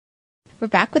We're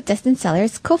back with Dustin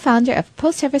Sellers, co-founder of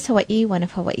ProService Hawaii, one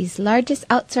of Hawaii's largest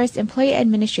outsourced employee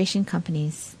administration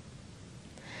companies.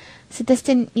 So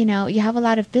Dustin, you have a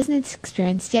lot of business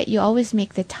experience, yet you always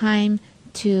make the time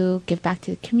to give back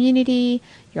to the community.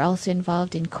 You're also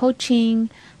involved in coaching.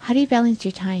 How do you balance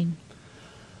your time?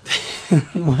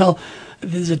 Well,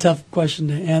 this is a tough question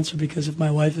to answer because if my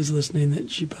wife is listening,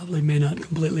 that she probably may not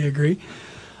completely agree.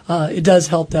 It does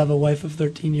help to have a wife of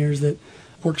 13 years that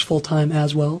works full-time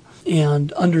as well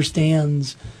and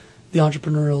understands the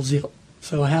entrepreneurial zeal.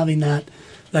 So having that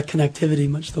connectivity,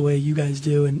 much the way you guys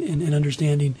do, and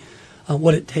understanding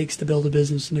what it takes to build a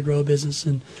business and to grow a business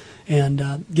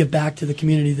and give back to the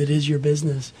community that is your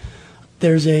business.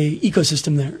 There's a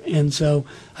ecosystem there, and so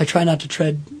I try not to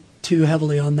tread too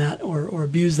heavily on that or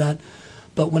abuse that.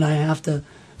 But when I have to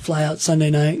fly out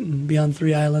Sunday night and be on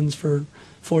 3 islands for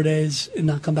 4 days and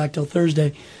not come back till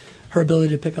Thursday, her ability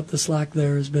to pick up the slack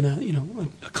there has been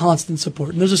a constant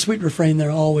support. And there's a sweet refrain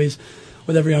there always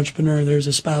with every entrepreneur. There's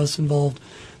a spouse involved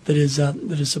that is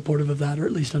supportive of that, or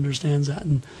at least understands that,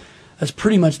 and that's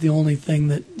pretty much the only thing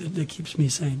that keeps me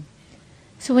sane.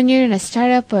 So when you're in a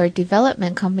startup or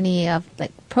development company of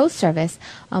like ProService,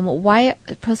 why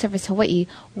ProService Hawaii?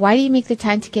 Why do you make the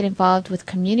time to get involved with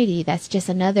community? That's just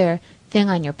another thing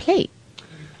on your plate.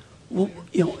 Well,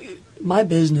 my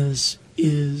business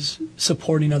is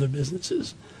supporting other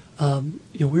businesses.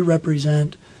 We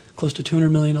represent close to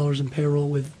 $200 million in payroll,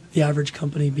 with the average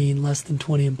company being less than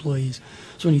 20 employees.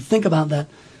 So when you think about that,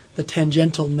 the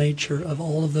tangential nature of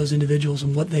all of those individuals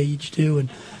and what they each do and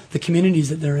the communities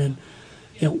that they're in,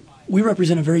 we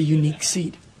represent a very unique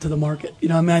seat to the market.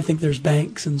 I think there's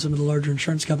banks and some of the larger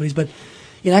insurance companies, but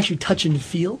actually touch and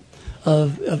feel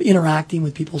of interacting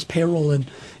with people's payroll and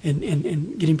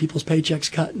getting people's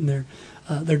paychecks cut and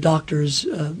their doctors'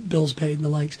 bills paid and the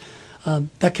likes.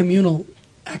 That communal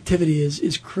activity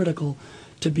is critical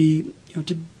to be, and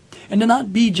to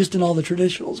not be just in all the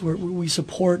traditionals where we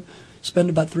spend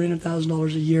about $300,000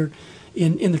 a year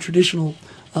in the traditional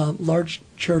large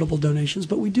charitable donations,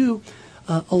 but we do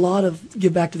a lot of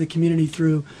give back to the community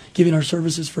through giving our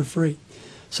services for free.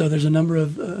 So there's a number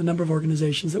of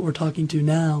organizations that we're talking to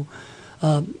now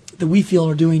that we feel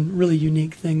are doing really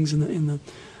unique things in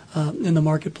the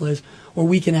marketplace, where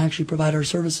we can actually provide our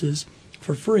services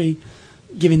for free,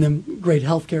 giving them great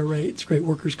healthcare rates, great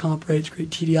workers' comp rates, great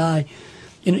TDI,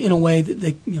 in a way that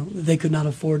they could not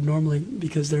afford normally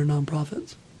because they're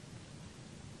nonprofits.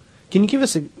 Can you give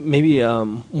us maybe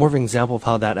more of an example of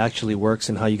how that actually works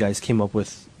and how you guys came up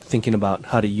with thinking about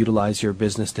how to utilize your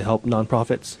business to help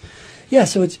nonprofits? Yeah,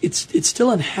 so it's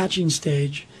still in hatching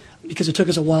stage because it took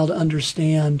us a while to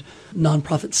understand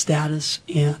nonprofit status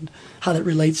and how that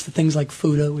relates to things like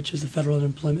FUTA, which is the federal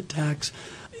unemployment tax.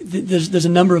 There's a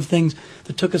number of things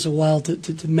that took us a while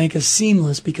to make us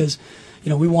seamless because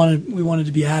we wanted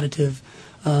to be additive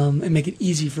and make it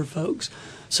easy for folks.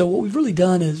 So what we've really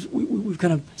done is we've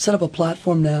kind of set up a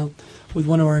platform now with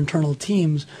one of our internal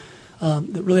teams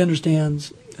that really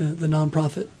understands the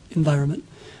nonprofit environment.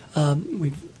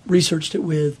 We've researched it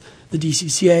with the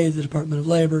DCCA, the Department of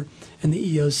Labor, and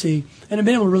the EOC, and have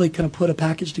been able to really kind of put a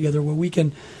package together where we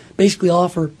can basically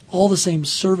offer all the same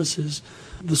services,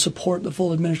 the support, the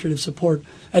full administrative support,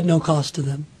 at no cost to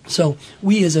them. So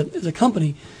we as a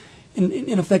company,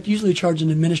 in effect, usually charge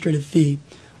an administrative fee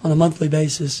on a monthly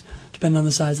basis, depending on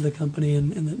the size of the company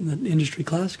and the industry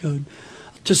class code,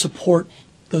 to support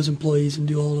those employees and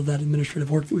do all of that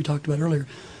administrative work that we talked about earlier.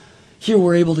 Here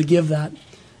we're able to give that,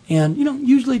 and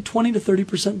usually 20 to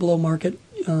 30% below market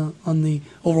on the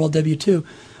overall W-2,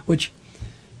 which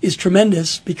is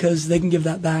tremendous because they can give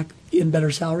that back in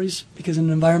better salaries. Because in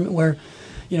an environment where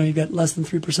you've got less than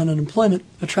 3% unemployment,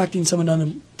 attracting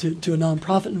someone to a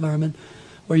nonprofit environment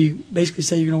where you basically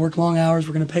say you're going to work long hours,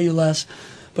 we're going to pay you less,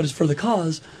 but it's for the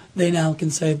cause. They now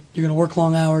can say you're going to work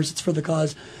long hours, it's for the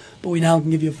cause, but we now can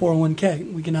give you a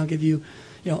 401k. We can now give you,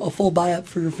 a full buy-up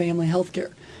for your family health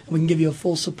care. And we can give you a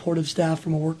full supportive staff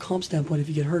from a work comp standpoint if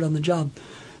you get hurt on the job.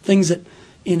 Things that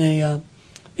in an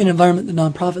environment, the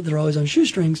nonprofit, that are always on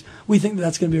shoestrings, we think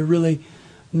that's going to be a really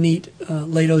neat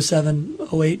late 07,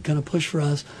 08 kind of push for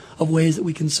us of ways that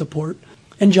we can support.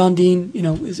 And John Dean,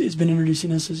 has been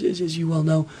introducing us, as you well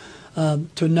know,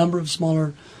 to a number of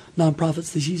smaller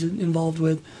nonprofits that he's involved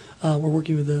with. We're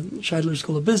working with the Scheidler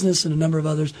School of Business and a number of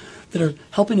others that are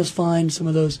helping us find some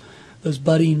of those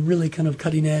budding, really kind of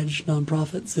cutting-edge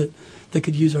nonprofits that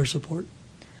could use our support.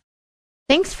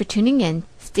 Thanks for tuning in.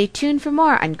 Stay tuned for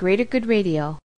more on Greater Good Radio.